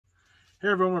Hey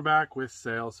everyone, we're back with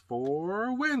sales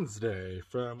for Wednesday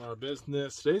from our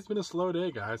business. Today's been a slow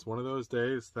day, guys. One of those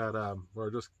days that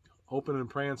we're just hoping and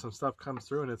praying some stuff comes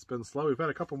through, and it's been slow. We've had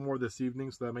a couple more this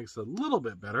evening, so that makes it a little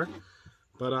bit better.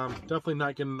 But definitely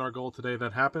not getting our goal today.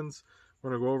 That happens. We're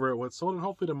going to go over at what sold, and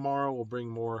hopefully tomorrow we'll bring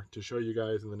more to show you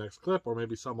guys in the next clip, or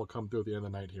maybe some will come through at the end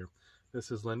of the night here. This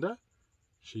is Linda.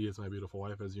 She is my beautiful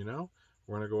wife, as you know.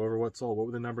 We're going to go over what sold. What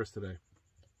were the numbers today?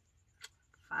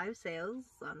 5 sales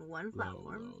on one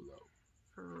platform low.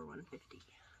 for $150.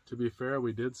 To be fair,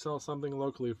 we did sell something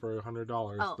locally for $100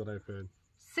 that I paid.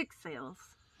 6 sales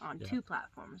on 2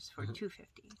 platforms for $250.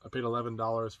 I paid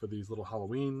 $11 for these little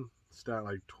Halloween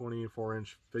like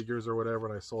 24-inch figures or whatever,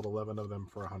 and I sold 11 of them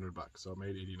for $100, so I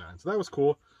made 89. So that was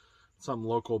cool. Something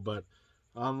local, but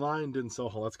online didn't sell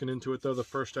whole. Let's get into it though. The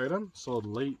first item sold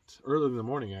early in the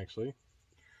morning actually.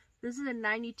 This is a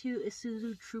 92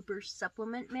 Isuzu Trooper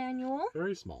supplement manual.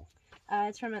 Very small.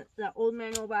 It's from the old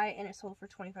manual buy, and it sold for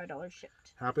 $25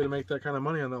 shipped. Happy to make that kind of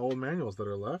money on the old manuals that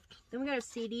are left. Then we got a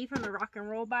CD from the Rock and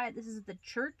Roll buy. This is The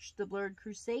Church, The Blurred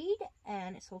Crusade,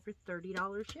 and it sold for $30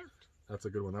 shipped. That's a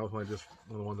good one. That was one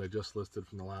of the ones I just listed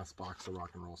from the last box of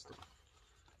Rock and Roll stuff.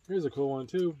 Here's a cool one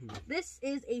too. This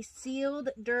is a sealed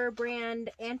Durr brand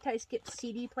anti-skip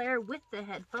CD player with the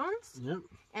headphones. Yep.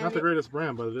 And not the greatest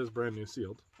brand, but it is brand new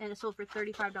sealed. And it sold for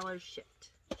 $35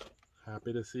 shipped.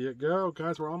 Happy to see it go.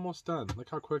 Guys, we're almost done. Look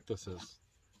how quick this is.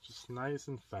 Just nice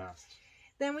and fast.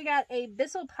 Then we got a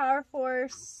Bissell Power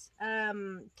Force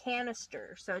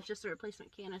canister. So it's just a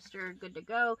replacement canister, good to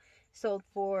go. Sold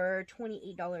for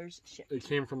 $28 shipped. It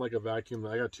came from like a vacuum.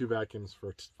 I got 2 vacuums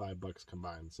for $5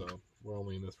 combined, so we're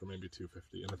only in this for maybe $2.50.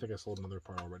 And I think I sold another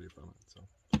part already from it. So,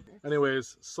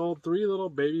 anyways, sold 3 little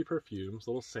baby perfumes,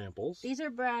 little samples. These are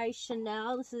by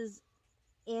Chanel. This is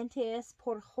Antes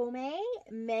por Homme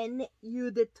Men Eau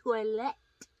de Toilette.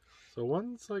 So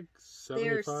one's like 75.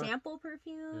 They're sample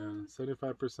perfumes. Yeah,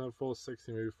 75% full,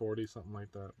 60, maybe 40, something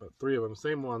like that. But 3 of them,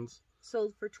 same ones.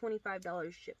 Sold for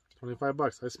 $25 shipped.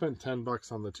 $25. I spent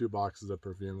 $10 on the 2 boxes of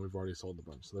perfume. We've already sold a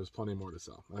bunch, so there's plenty more to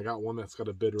sell. I got one that's got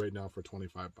a bid right now for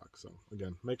 $25. So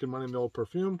again, making money in the old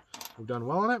perfume. We've done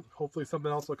well on it. Hopefully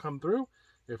something else will come through.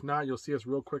 If not, you'll see us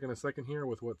real quick in a second here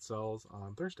with what sells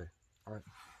on Thursday. All right.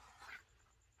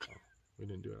 Oh, we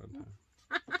didn't do it on time.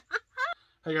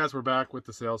 Hey guys, we're back with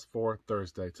the sales for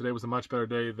Thursday. Today was a much better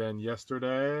day than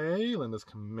yesterday. Linda's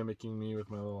mimicking me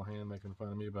with my little hand, making fun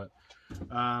of me, but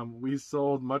we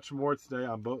sold much more today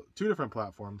on 2 different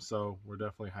platforms, so we're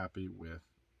definitely happy with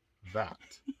that.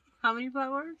 How many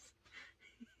platforms?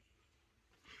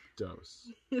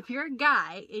 Dose. If you're a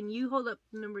guy and you hold up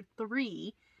number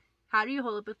 3, how do you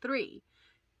hold up a 3?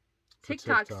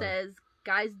 TikTok says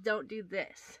guys don't do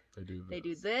this. They do this. They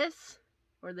do this,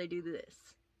 or they do this.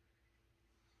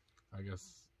 I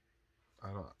guess I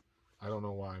don't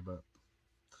know why, but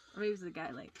or maybe it's the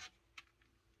guy like.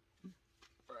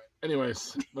 All right.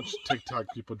 Anyways, bunch of TikTok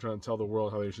people trying to tell the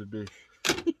world how they should be.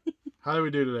 How did we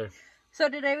do today? So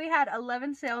today we had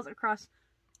 11 sales across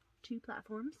 2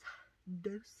 platforms.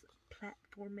 Dos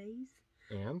platformes.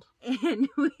 And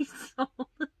we sold.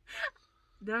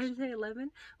 Did I say 11?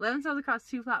 11 sales across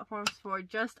 2 platforms for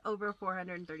just over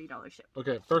 $430 shipped.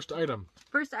 Okay, first item.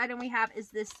 First item we have is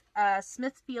this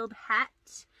Smithfield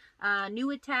hat. New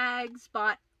with tags,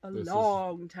 bought a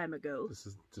long time ago. This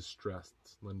is distressed.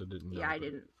 Linda didn't know. Yeah, I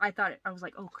didn't. I thought I was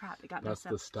like, oh crap, it got messed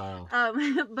up. That's the style.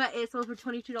 But it sold for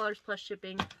 $22 plus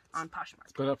shipping on Poshmark.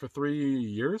 It's been up for 3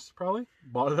 years, probably.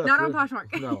 Bought it at Not on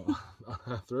Poshmark. No,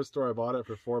 thrift store. I bought it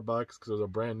for $4 because it was a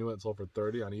brand new. It sold for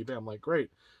 $30 on eBay. I'm like, great.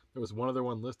 There was one other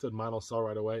one listed. Mine will sell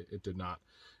right away. It did not.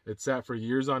 It sat for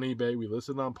years on eBay. We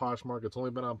listed it on Poshmark. It's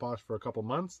only been on Posh for a couple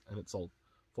months, and it sold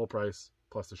full price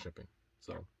plus the shipping.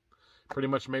 So, pretty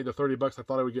much made the $30 I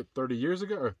thought I would get 3 years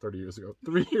ago. 3 years ago.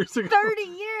 30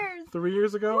 years. 3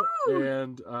 years ago, Woo!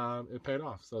 And it paid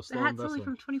off. So slow That's investment. only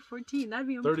from 2014. That'd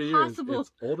be 30 impossible. years.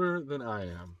 It's older than I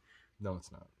am. No, it's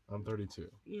not. I'm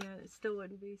 32. Yeah, it still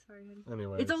wouldn't be. Sorry, honey.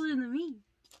 Anyway, it's older than me.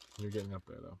 You're getting up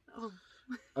there though. Oh.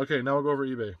 Okay, now we'll go over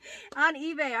eBay. On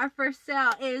eBay, our first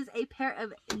sale is a pair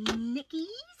of Nikes.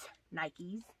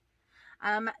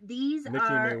 These Nikki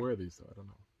are. may wear these though. I don't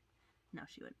know. No,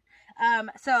 she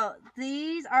wouldn't. So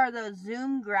these are the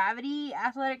Zoom Gravity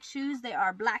athletic shoes. They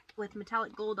are black with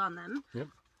metallic gold on them. Yep.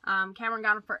 Cameron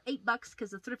got them for $8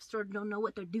 because the thrift store don't know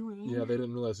what they're doing. Yeah, they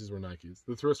didn't realize these were Nikes.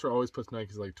 The thrift store always puts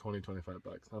Nikes like $20,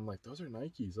 $25. I'm like, those are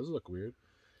Nikes. Those look weird.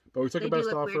 But we took a best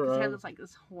offer of. It of. has like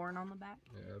this horn on the back.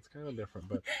 Yeah, it's kind of different,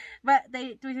 but. But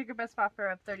we took a best offer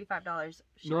of $35.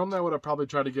 Normally, I would have probably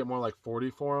tried to get more like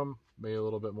 40 for them, maybe a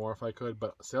little bit more if I could.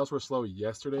 But sales were slow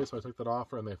yesterday, so I took that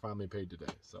offer, and they finally paid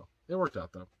today. So it worked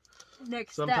out though.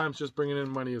 Next Sometimes just bringing in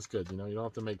money is good. You know, you don't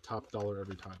have to make top dollar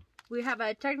every time. we have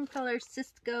a Technicolor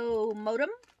Cisco modem,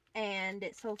 and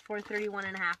it sold for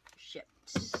 $31.50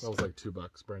 shipped. That was like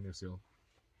 $2, brand new seal.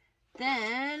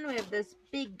 Then we have this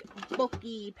big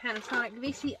bulky Panasonic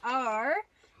VCR.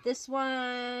 This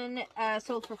one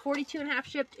sold for $42.50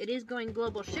 shipped. It is going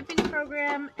global shipping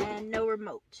program and no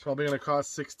remote. Probably going to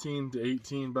cost $16 to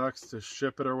 $18 to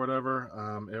ship it or whatever.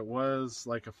 It was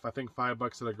like, I think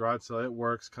 $5 at a garage sale. It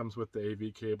works, comes with the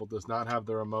AV cable, does not have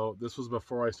the remote. This was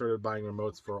before I started buying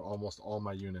remotes for almost all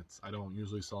my units. I don't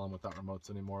usually sell them without remotes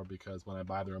anymore because when I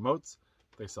buy the remotes,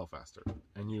 they sell faster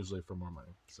and usually for more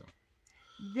money. So.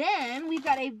 Then we've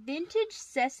got a vintage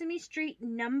Sesame Street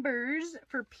numbers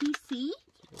for PC.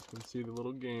 You can see the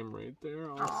little game right there.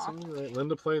 Awesome. Right.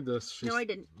 Linda played this. No, I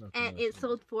didn't. And it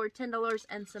sold for $10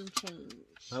 and some change.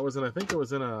 That was in, I think it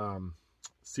was in a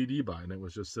CD buy, and it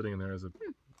was just sitting in there as a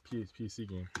PC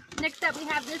game. Next up, we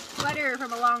have this sweater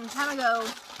from a long time ago.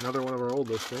 Another one of our old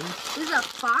listings. This is a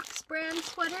Fox brand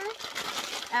sweater.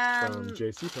 From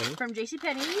JCPenney. From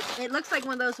JCPenney. It looks like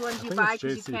one of those ones you buy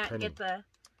because you can't get the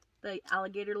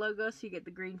alligator logo, so you get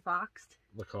the green fox.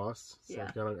 Lacoste. So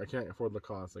Yeah. I can't afford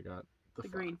Lacoste. I got the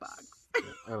green fox.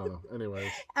 Yeah, I don't know.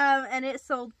 Anyways. And it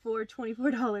sold for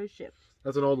 $24 shipped.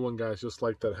 That's an old one, guys. Just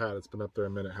like that hat. It's been up there a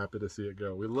minute. Happy to see it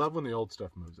go. We love when the old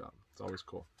stuff moves out. It's always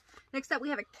cool. Next up, we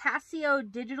have a Casio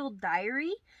digital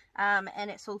diary, and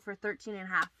it sold for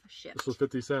 $13.50 shipped. This was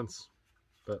 50 cents,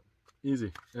 but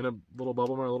easy. In a little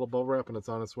bubble wrap, and it's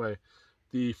on its way.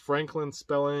 The Franklin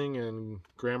spelling and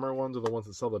grammar ones are the ones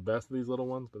that sell the best of these little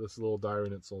ones, but this is a little diary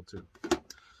and it sold too.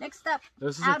 Next up,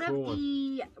 this is out a cool of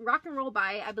the rock and roll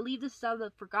buy, I believe this is out of the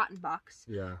Forgotten box.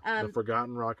 Yeah, the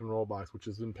Forgotten rock and roll box, which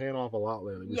has been paying off a lot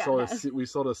lately. We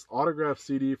sold a autographed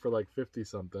CD for like 50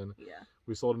 something. Yeah.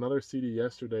 We sold another CD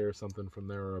yesterday or something from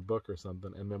there, or a book or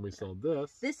something, and then we sold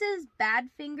this. This is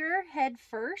Badfinger Head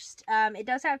First. It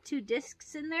does have 2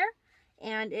 discs in there.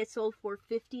 And it sold for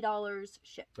 $50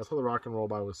 shipped. That's why the rock and roll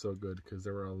buy was so good, because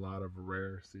there were a lot of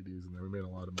rare CDs in there. We made a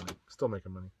lot of money. Still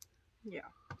making money. Yeah.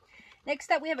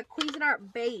 Next up, we have a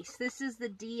Cuisinart base. This is the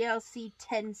DLC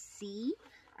 10C.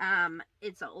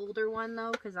 It's an older one,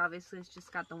 though, because obviously it's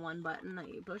just got the one button that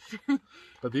you push.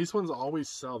 But these ones always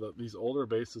sell. These older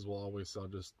bases will always sell.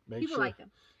 Just make People sure like them.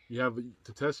 You have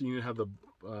to test. You need to have the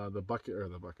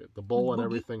bowl and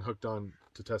everything hooked on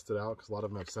to test it out, because a lot of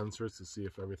them have sensors to see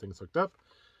if everything's hooked up.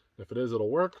 If it is, it'll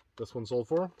work. This one sold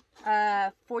for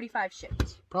 $45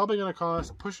 shipped. probably gonna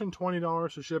cost pushing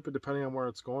 $20 to ship it, depending on where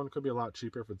it's going. It could be a lot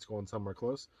cheaper if it's going somewhere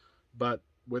close. But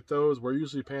with those, we're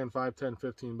usually paying $5, $10,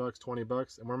 $15,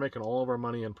 $20, and we're making all of our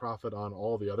money in profit on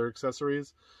all the other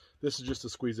accessories. This is just to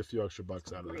squeeze a few extra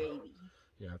bucks out of it.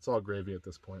 Yeah, it's all gravy at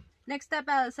this point. Next up,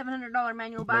 out of the $700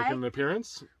 manual buy, making an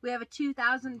appearance. We have a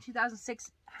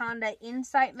 2000-2006 Honda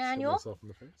Insight manual.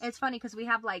 It's funny because we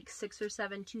have like 6 or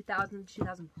 7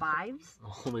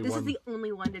 2000-2005s. This is the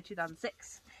only one to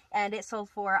 2006, and it sold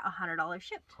for $100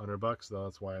 shipped. $100 though.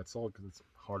 That's why it sold, because it's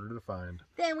harder to find.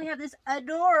 Then we have this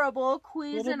adorable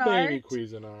Cuisinart. Little baby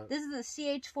Cuisinart. This is the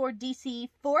CH4 DC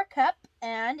 4 cup,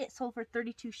 and it sold for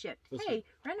 $32 shipped. Hey,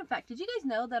 random fact: did you guys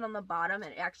know that on the bottom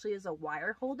it actually is a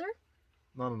wire holder?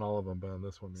 Not on all of them, but on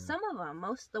this one, yeah. Some of them.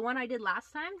 The one I did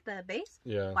last time, the base,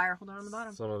 yeah, wire holder on the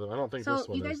bottom. Some of them. I don't think this one is.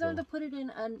 So you guys don't have to put it in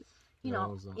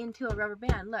into a rubber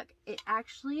band. Look, it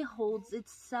actually holds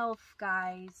itself,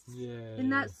 guys. Yeah.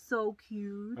 Isn't that so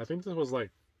cute? I think this was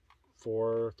like $3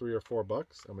 or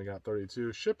 $4, and we got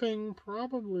 32. Shipping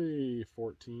probably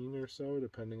 14 or so,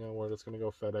 depending on where it's going to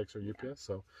go, FedEx or UPS. Yeah.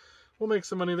 So we'll make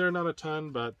some money there. Not a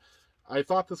ton, but I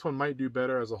thought this one might do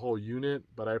better as a whole unit,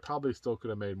 but I probably still could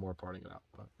have made more parting it out.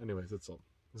 But anyways, it's sold.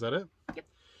 Is that it? Yep.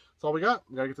 That's all we got.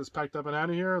 We got to get this packed up and out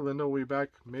of here. Linda will be back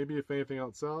maybe if anything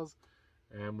else sells.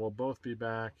 And we'll both be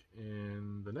back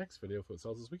in the next video if it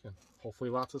sells this weekend. Hopefully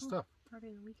lots of stuff.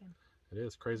 Probably the weekend. It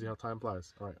is crazy how time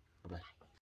flies. All right. Bye-bye.